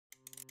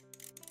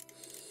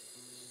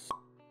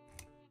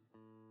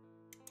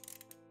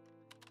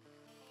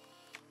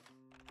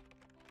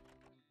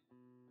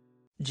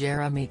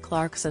Jeremy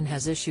Clarkson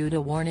has issued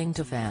a warning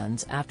to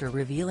fans after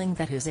revealing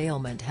that his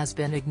ailment has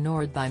been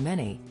ignored by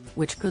many,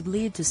 which could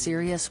lead to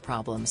serious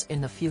problems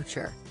in the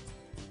future.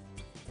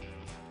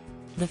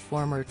 The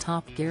former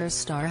Top Gear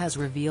star has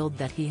revealed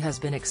that he has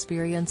been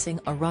experiencing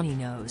a runny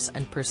nose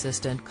and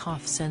persistent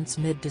cough since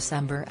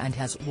mid-December and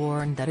has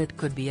warned that it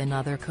could be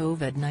another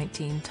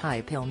COVID-19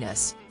 type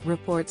illness,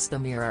 reports The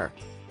Mirror.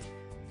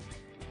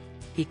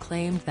 He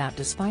claimed that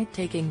despite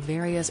taking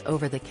various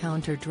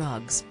over-the-counter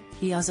drugs,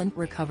 he hasn't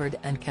recovered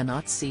and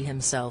cannot see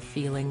himself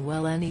feeling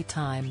well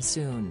anytime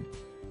soon.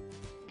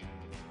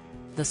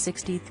 The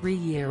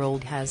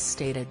 63-year-old has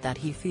stated that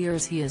he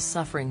fears he is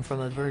suffering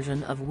from a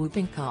version of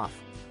whooping cough.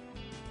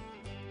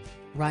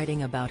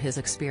 Writing about his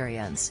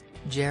experience,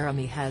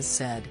 Jeremy has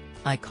said,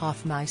 "I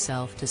cough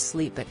myself to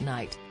sleep at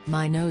night,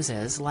 my nose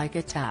is like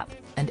a tap,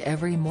 and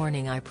every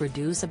morning I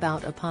produce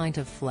about a pint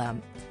of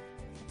phlegm.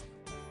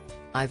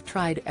 I've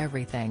tried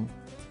everything.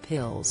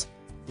 Pills.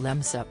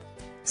 Lemsip.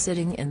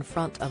 Sitting in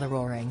front of a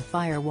roaring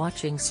fire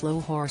watching slow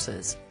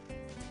horses."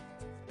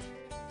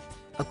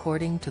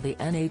 According to the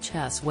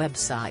NHS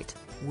website,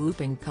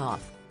 whooping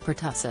cough,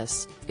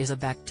 pertussis, is a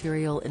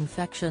bacterial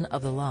infection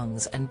of the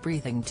lungs and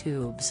breathing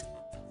tubes.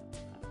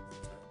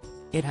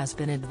 It has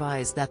been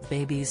advised that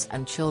babies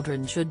and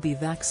children should be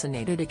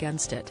vaccinated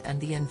against it, and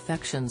the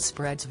infection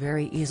spreads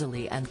very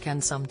easily and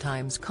can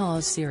sometimes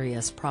cause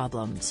serious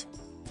problems.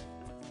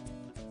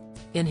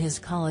 In his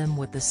column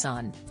with The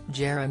Sun,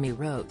 Jeremy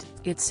wrote,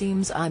 "It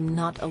seems I'm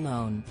not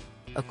alone.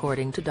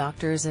 According to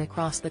doctors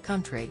across the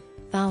country,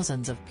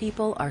 thousands of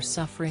people are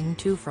suffering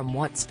too from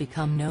what's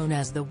become known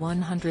as the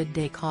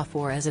 100-day cough,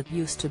 or as it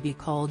used to be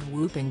called,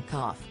 whooping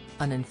cough,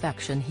 an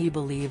infection he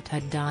believed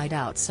had died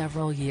out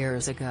several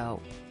years ago."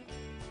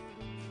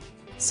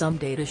 Some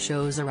data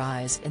shows a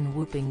rise in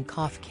whooping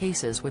cough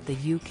cases, with the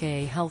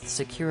UK Health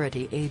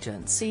Security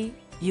Agency,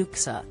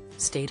 UKSA,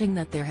 stating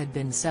that there had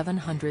been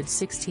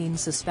 716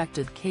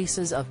 suspected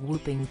cases of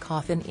whooping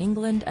cough in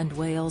England and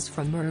Wales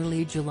from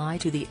early July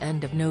to the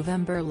end of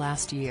November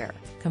last year,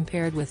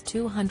 compared with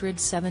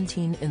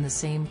 217 in the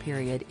same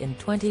period in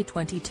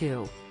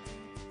 2022.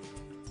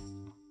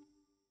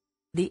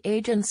 The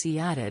agency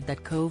added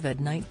that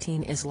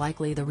COVID-19 is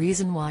likely the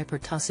reason why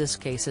pertussis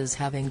cases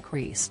have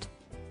increased.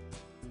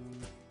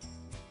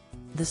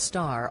 The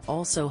star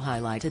also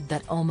highlighted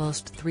that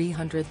almost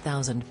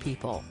 300,000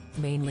 people,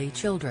 mainly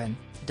children,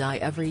 die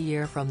every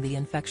year from the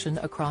infection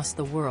across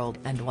the world,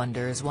 and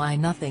wonders why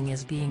nothing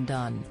is being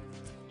done.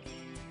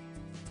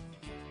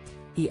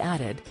 He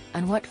added,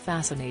 "And what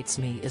fascinates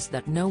me is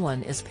that no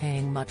one is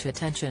paying much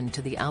attention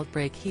to the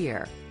outbreak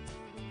here."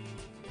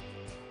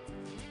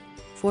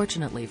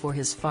 Fortunately for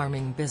his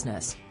farming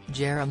business,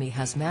 Jeremy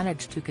has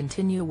managed to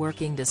continue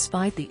working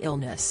despite the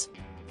illness.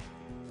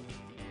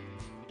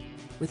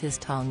 With his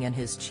tongue in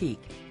his cheek,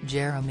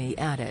 Jeremy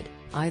added,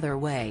 "Either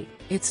way,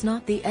 it's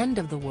not the end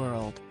of the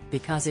world,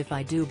 because if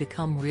I do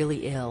become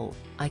really ill,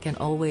 I can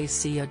always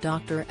see a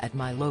doctor at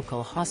my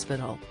local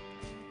hospital."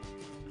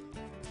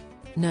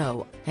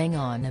 No, hang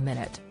on a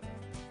minute.